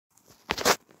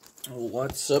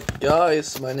What's up,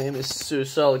 guys? My name is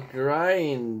Suicide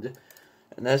Grind,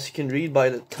 and as you can read by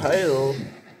the title,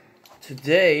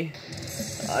 today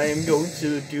I am going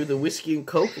to do the whiskey and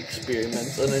coke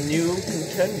experiment on a new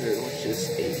contender, which is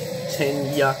a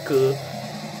Tenjaku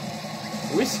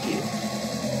whiskey.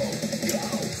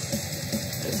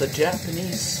 It's a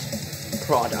Japanese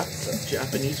product, a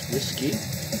Japanese whiskey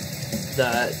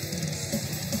that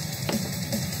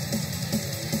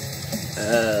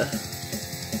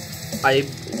I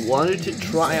wanted to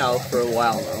try out for a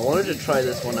while now. I wanted to try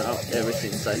this one out ever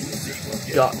since I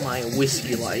got my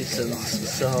whiskey license,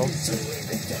 so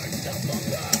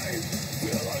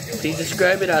they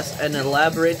describe it as an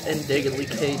elaborate and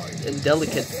delicate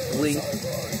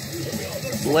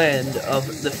blend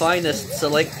of the finest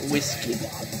select whiskey.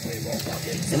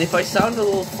 And if I sound a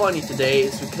little funny today,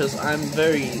 it's because I'm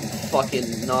very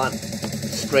fucking not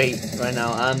straight right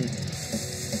now. I'm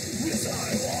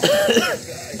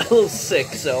a little sick,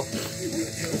 so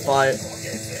if I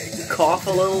cough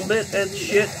a little bit and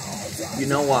shit, you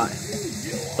know why.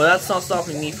 But that's not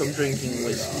stopping me from drinking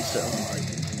whiskey, so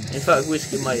in fact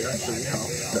whiskey might actually help.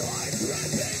 So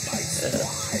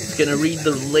it's gonna read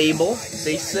the label.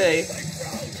 They say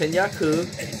Tenjaku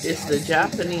is the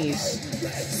Japanese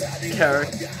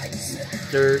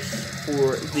characters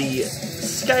for the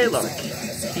skylark,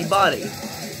 hibari,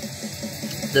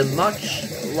 the much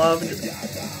loved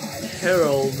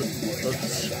herald of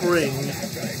spring,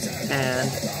 and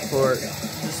for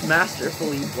this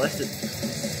masterfully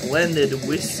blended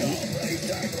whiskey,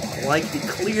 like the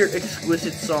clear,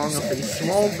 exquisite song of a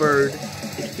small bird,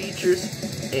 it features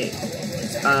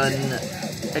an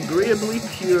agreeably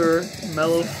pure,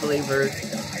 mellow flavor,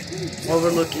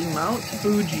 overlooking Mount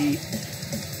Fuji,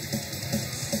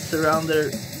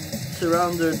 surrounded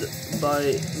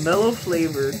by mellow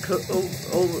flavor,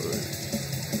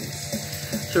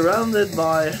 surrounded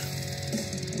by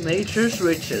nature's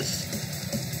riches,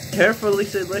 carefully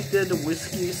selected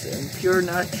whiskeys and pure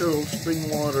natural spring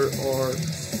water are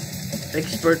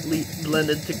expertly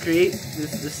blended to create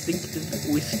this distinctive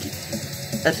whiskey.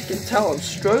 As you can tell, I'm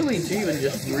struggling to even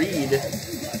just read,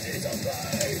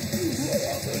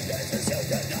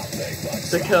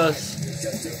 because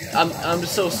I'm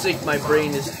so sick my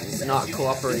brain is not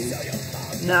cooperating.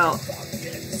 Now,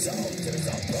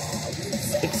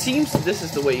 it seems that this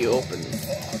is the way you open it.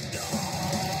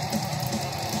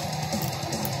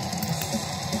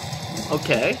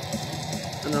 Okay.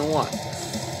 And then what?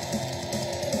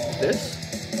 This?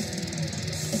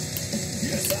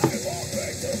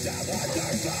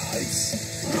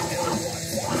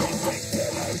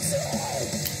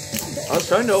 I was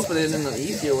trying to open it in an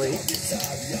easier way.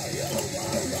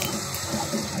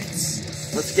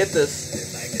 Let's get this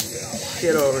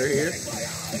shit over here.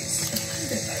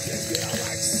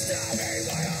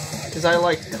 Because I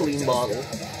like clean bottle.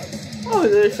 Oh,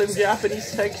 there's some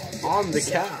Japanese text on the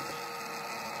cap.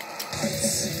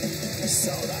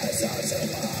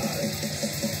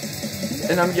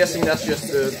 And I'm guessing that's just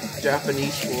the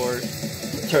Japanese for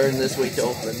turn this way to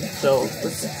open. So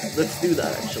let's do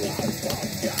that actually.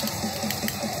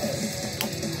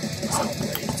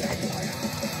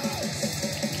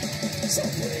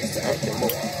 Okay,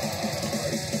 well.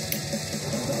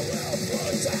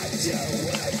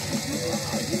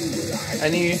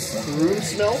 Any room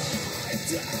smells?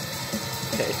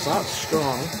 Okay, it's not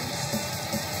strong.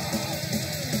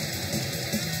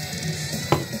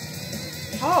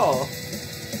 Oh!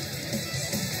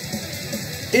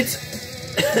 It's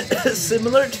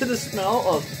similar to the smell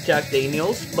of Jack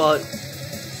Daniels, but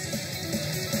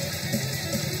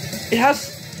it has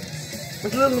a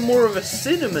little more of a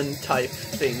cinnamon type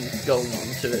thing going on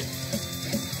to it.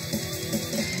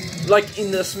 Like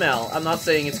in the smell. I'm not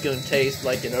saying it's going to taste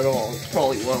like it at all. It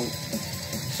probably won't.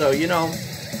 So, you know,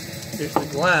 here's the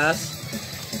glass.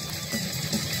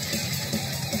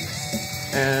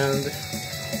 And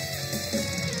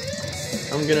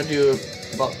I'm going to do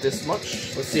about this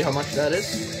much. Let's see how much that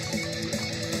is.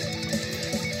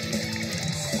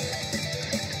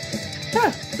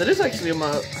 Yeah, that is actually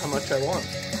how much I want.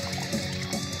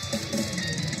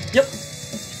 Yep.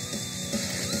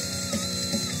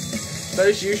 That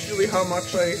is usually how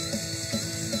much well,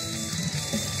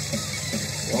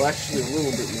 actually a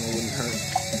little bit more wouldn't hurt.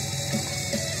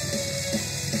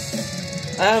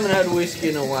 I haven't had whiskey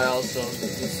in a while, so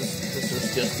this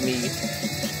is just me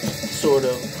sort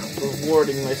of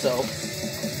rewarding myself.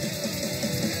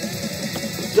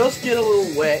 It does get a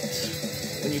little wet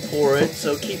when you pour it,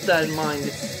 so keep that in mind.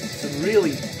 It's a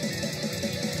really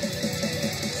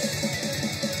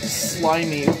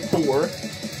slimy pour.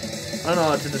 I don't know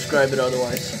how to describe it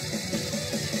otherwise.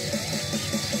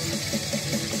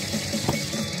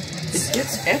 It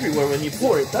gets everywhere when you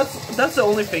pour it. That's the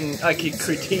only thing I could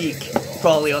critique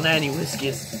probably on any whiskey,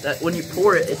 is that when you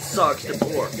pour it, it sucks to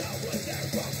pour.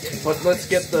 But let's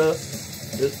get the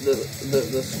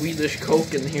Swedish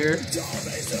Coke in here.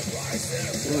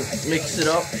 Mix it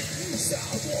up.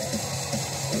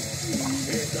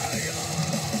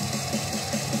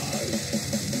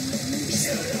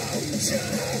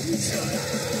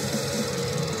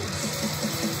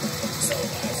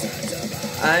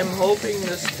 I'm hoping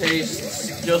this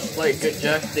tastes just like a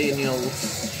Jack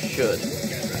Daniel's should.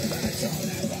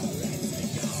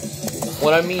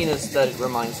 What I mean is that it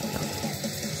reminds me of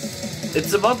it.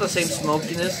 It's about the same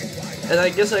smokiness, and I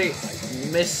guess I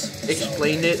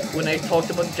mis-explained it when I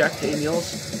talked about Jack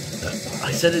Daniel's.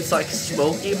 I said it's like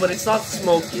smoky, but it's not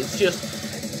smoky. It's just,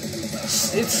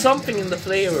 it's something in the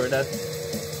flavor that,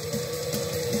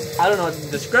 I don't know how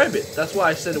to describe it. That's why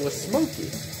I said it was smoky.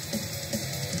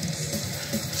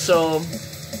 So,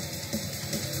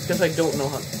 because I don't know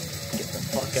how to get the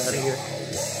fuck out of here.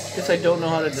 Because I don't know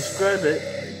how to describe it.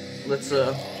 Let's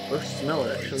first smell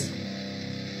it actually.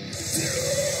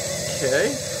 Okay,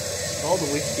 smell the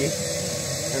whiskey.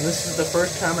 And this is the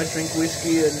first time I drink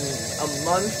whiskey in a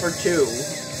month or two.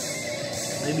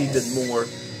 Maybe a bit more.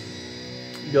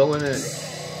 Going in.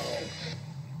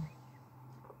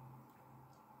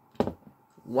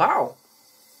 Wow.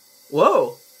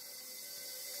 Whoa.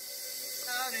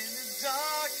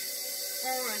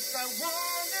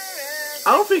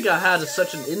 I don't think I had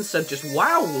such an instant just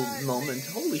wow moment.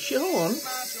 Holy shit, hold on.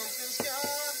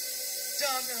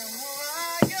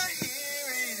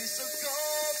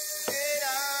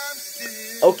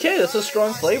 Okay, that's a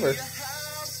strong flavor.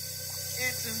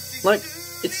 Like,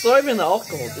 it's not even the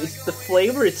alcohol, it's the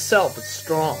flavor itself, it's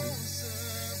strong.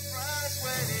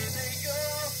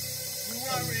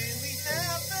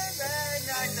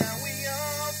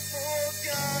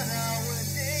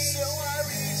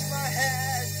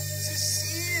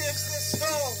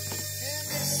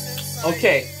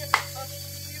 Okay,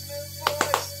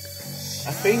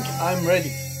 I think I'm ready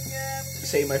to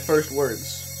say my first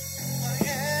words.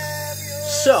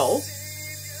 So,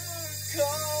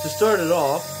 to start it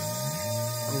off,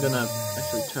 I'm gonna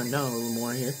actually turn down a little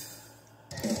more here.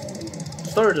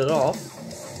 Start it off,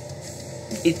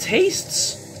 it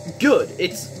tastes good.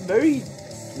 It's very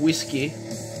whiskey.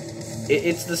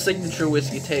 It's the signature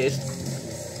whiskey taste,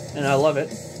 and I love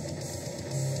it.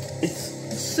 It's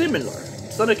similar.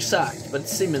 It's not exact, but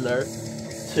similar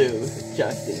to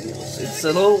Jack Daniel's. It's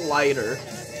a little lighter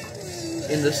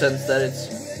in the sense that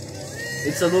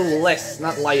it's a little less,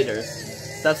 not lighter.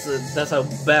 That's a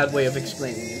bad way of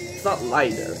explaining it. It's not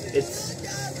lighter. It's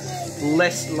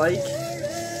less like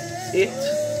it,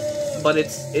 but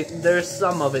there's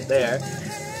some of it there.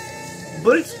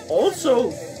 But it's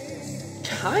also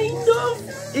kind of.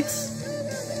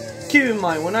 Keep in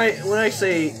mind when I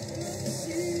say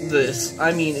this,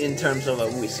 I mean in terms of a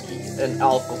whiskey and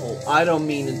alcohol. I don't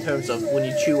mean in terms of when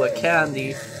you chew a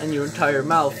candy and your entire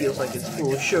mouth feels like it's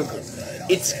full of sugar.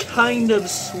 It's kind of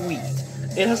sweet.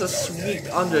 It has a sweet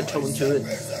undertone to it,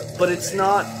 but it's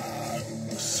not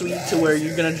sweet to where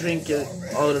you're gonna drink it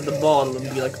out of the bottle and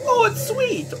be like, oh, it's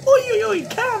sweet! Oi, oi, oi,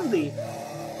 candy!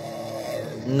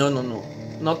 No, no, no.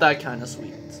 Not that kind of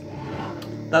sweet.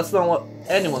 That's not what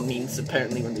anyone means,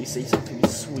 apparently, when they say something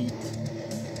is sweet.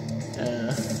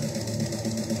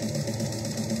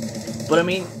 But I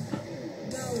mean,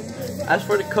 as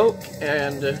for the Coke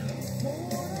and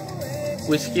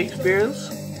whiskey experience,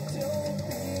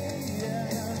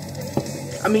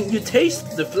 I mean, you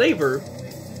taste the flavor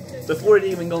before it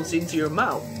even goes into your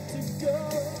mouth.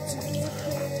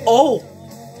 Oh!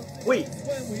 Wait.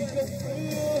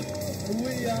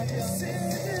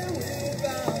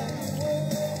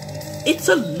 It's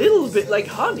a little bit like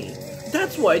honey.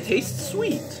 That's why it tastes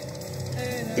sweet.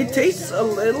 It tastes a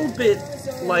little bit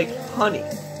like honey.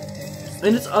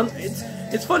 And it's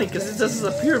funny because it has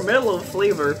a pure mellow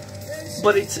flavor,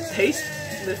 but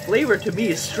the flavor to me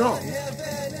is strong.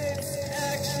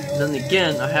 Then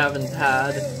again, I haven't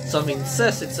had something that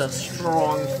says it's a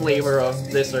strong flavor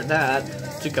of this or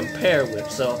that to compare with,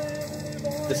 so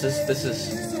this is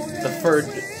the third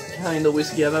kind of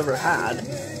whiskey I've ever had,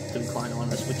 to be quite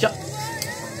honest with ya.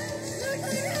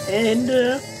 And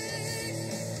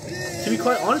to be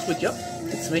quite honest with ya,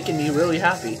 it's making me really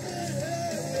happy.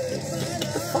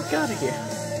 Get the fuck out of here.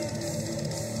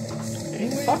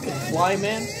 Ain't fucking fly,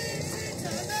 man.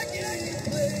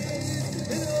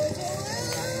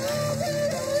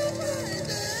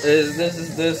 This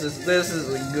is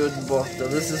a good bottle.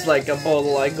 This is like a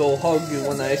bottle I go hug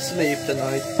when I sleep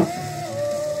tonight.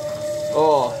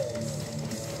 Oh.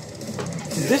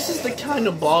 This is the kind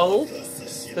of bottle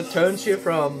that turns you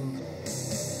from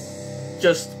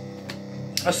just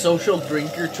a social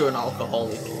drinker to an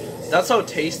alcoholic. That's how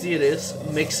tasty it is.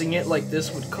 Mixing it like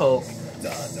this with Coke,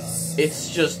 it's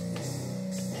just,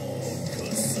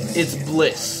 it's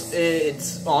bliss.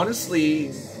 It's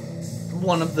honestly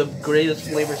one of the greatest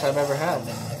flavors I've ever had.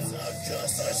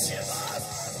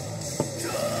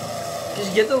 Because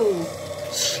you get the little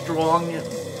strong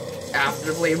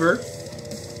after flavor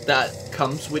that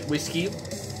comes with whiskey,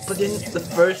 but then the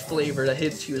first flavor that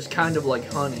hits you is kind of like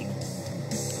honey.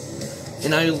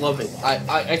 And I love it.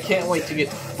 I can't wait to get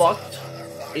fucked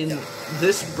in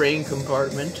this brain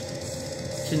compartment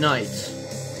tonight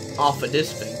off of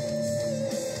this thing.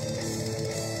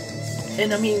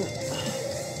 And I mean,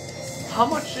 how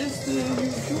much is the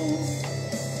usual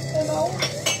amount?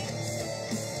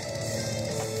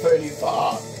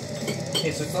 35.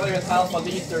 Okay, so it's not even half a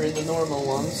liter in the normal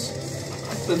ones.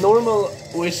 The normal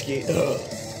whiskey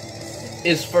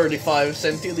is 35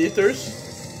 centiliters.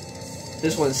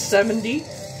 This one's 70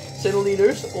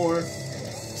 centiliters, or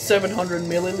 700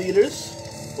 milliliters,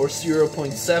 or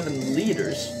 0.7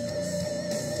 liters.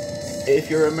 If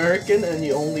you're American and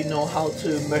you only know how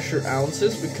to measure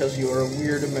ounces because you're a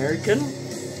weird American,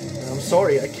 I'm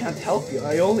sorry, I can't help you.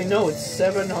 I only know it's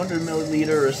 700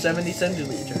 milliliter or 70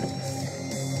 centiliter,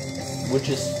 which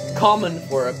is common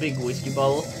for a big whiskey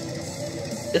bottle.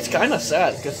 It's kind of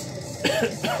sad, because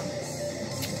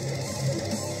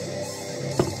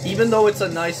even though it's a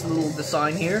nice little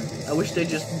design here, I wish they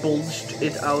just bulged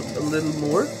it out a little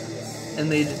more and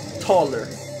made it taller,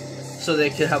 so they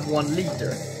could have 1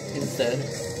 liter instead.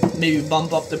 Maybe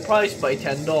bump up the price by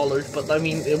 $10, but I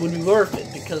mean, it would be worth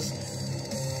it, because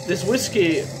this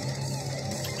whiskey,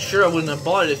 sure, I wouldn't have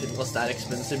bought it if it was that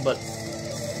expensive, but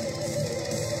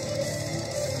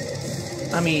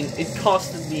I mean, it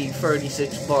costed me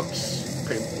 36 bucks,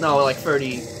 no, like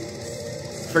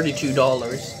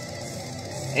 $32,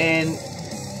 and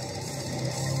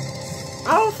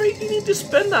I don't think you need to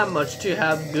spend that much to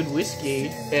have good whiskey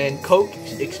and Coke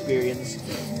experience.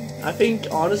 I think,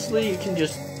 honestly, you can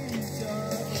just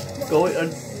go a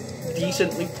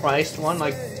decently priced one,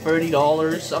 like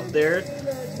 $30 up there,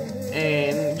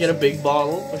 and get a big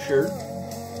bottle, for sure.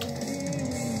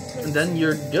 And then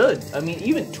you're good. I mean,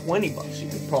 even 20 bucks you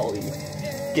could probably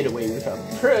get away with.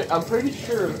 I'm pretty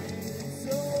sure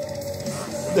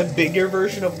the bigger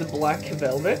version of the Black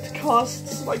Velvet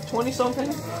costs like 20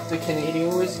 something, the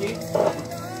Canadian whiskey.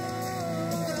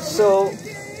 So,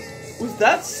 with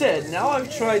that said, now I've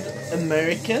tried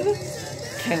American,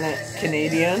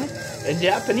 Canadian, and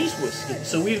Japanese whiskey.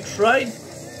 So we've tried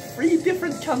 3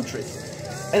 different countries.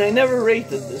 And I never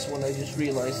rated this one, I just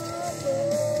realized.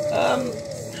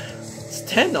 It's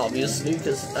 10, obviously,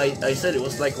 because I said it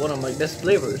was like one of my best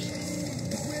flavors.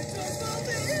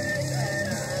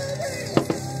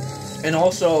 And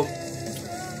also,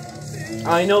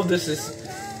 I know this is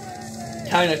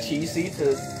kind of cheesy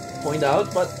to point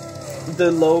out, but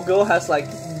the logo has like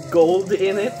gold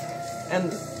in it,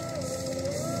 and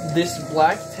this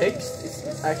black text is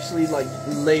actually like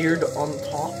layered on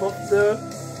top of the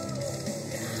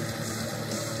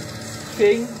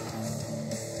thing.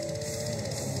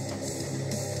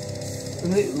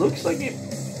 And it looks like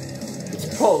it's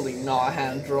probably not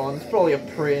hand drawn, it's probably a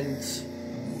print.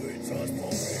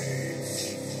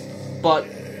 But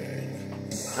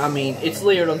I mean, it's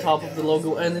layered on top of the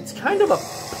logo, and it's kind of a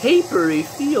papery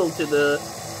feel to the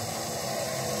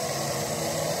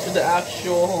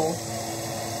actual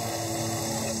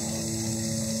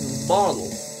bottle.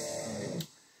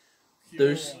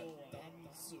 There's,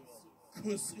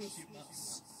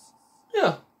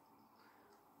 yeah,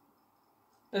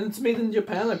 and it's made in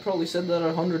Japan. I probably said that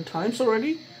 100 times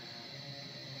already.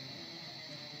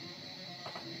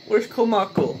 Where's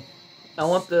Komako? I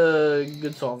want the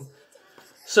good song.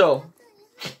 So,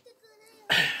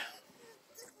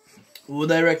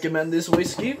 would I recommend this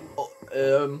whiskey?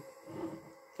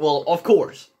 Well, of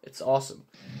course, it's awesome.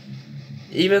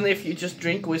 Even if you just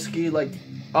drink whiskey like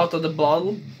out of the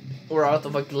bottle or out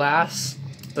of a glass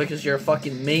because you're a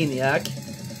fucking maniac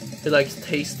who likes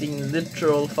tasting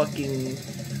literal fucking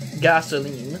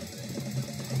gasoline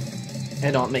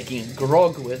and not making a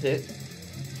grog with it,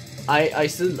 I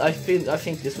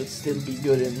think this would still be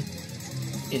good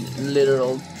in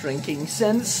literal drinking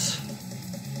sense.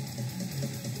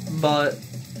 But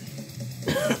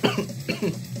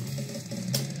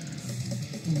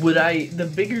the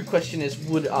bigger question is,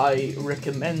 would I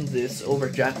recommend this over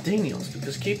Jack Daniels?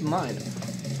 Because keep in mind,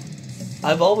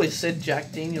 I've always said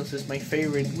Jack Daniels is my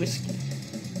favorite whiskey.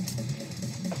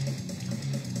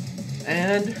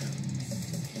 And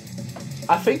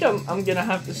I think I'm gonna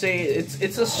have to say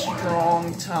it's a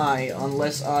strong tie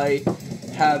unless I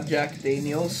have Jack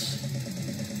Daniels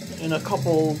in a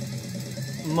couple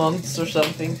months or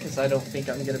something, because I don't think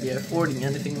I'm gonna be affording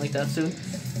anything like that soon.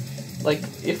 Like,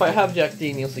 if I have Jack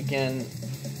Daniels again,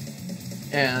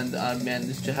 and I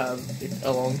manage to have it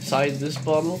alongside this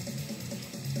bottle,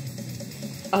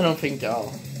 I don't think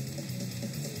I'll,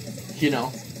 you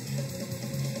know,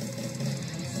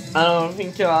 I don't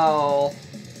think I'll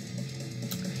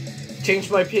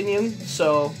change my opinion,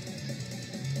 so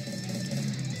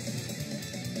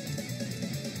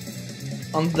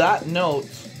on that note,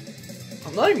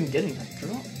 I'm not even getting that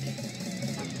drunk.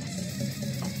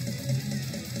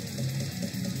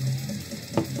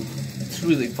 It's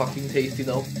really fucking tasty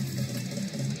though.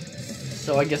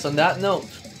 So I guess on that note,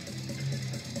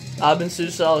 I've been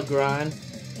Susal Grind.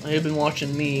 You've been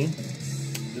watching me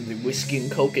do the whiskey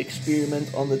and coke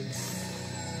experiment on the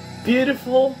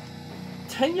beautiful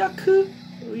Tenjaku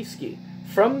whiskey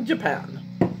from Japan.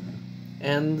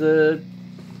 And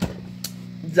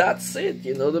that's it,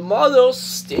 you know, the motto,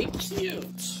 stay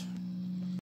cute.